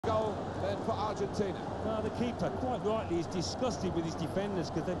for Argentina. The keeper, quite rightly, is disgusted with his defenders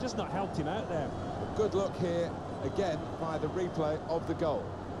because they've just not helped him out there. A good look here, again, by the replay of the goal.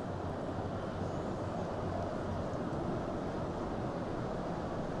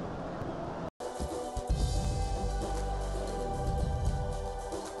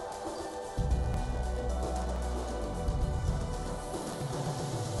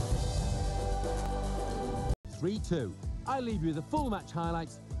 I leave you with the full match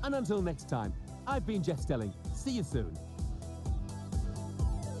highlights, and until next time, I've been Jeff Stelling. See you soon.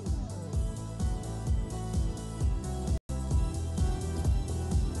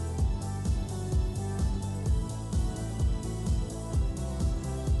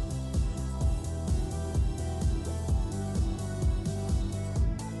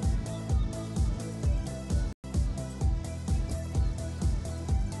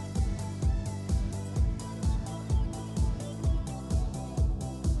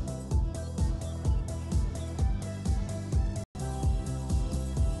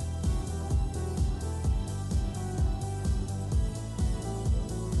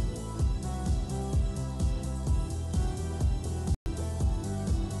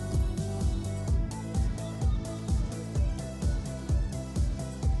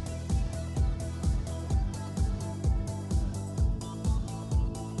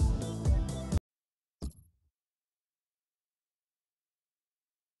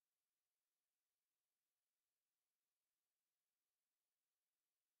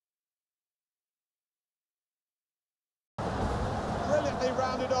 Brilliantly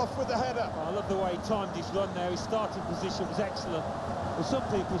rounded off with the header. I love the way he timed his run there. His starting position was excellent. Well, some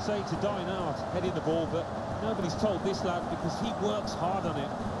people say it's a dying art, heading the ball, but nobody's told this lad because he works hard on it.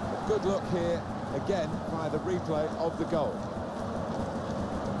 A good look here, again, by the replay of the goal.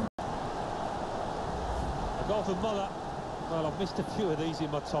 A goal for Muller. Well, I've missed a few of these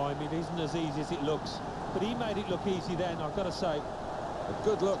in my time. It isn't as easy as it looks, but he made it look easy then, I've got to say. A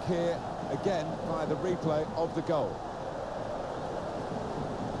good look here, again, by the replay of the goal.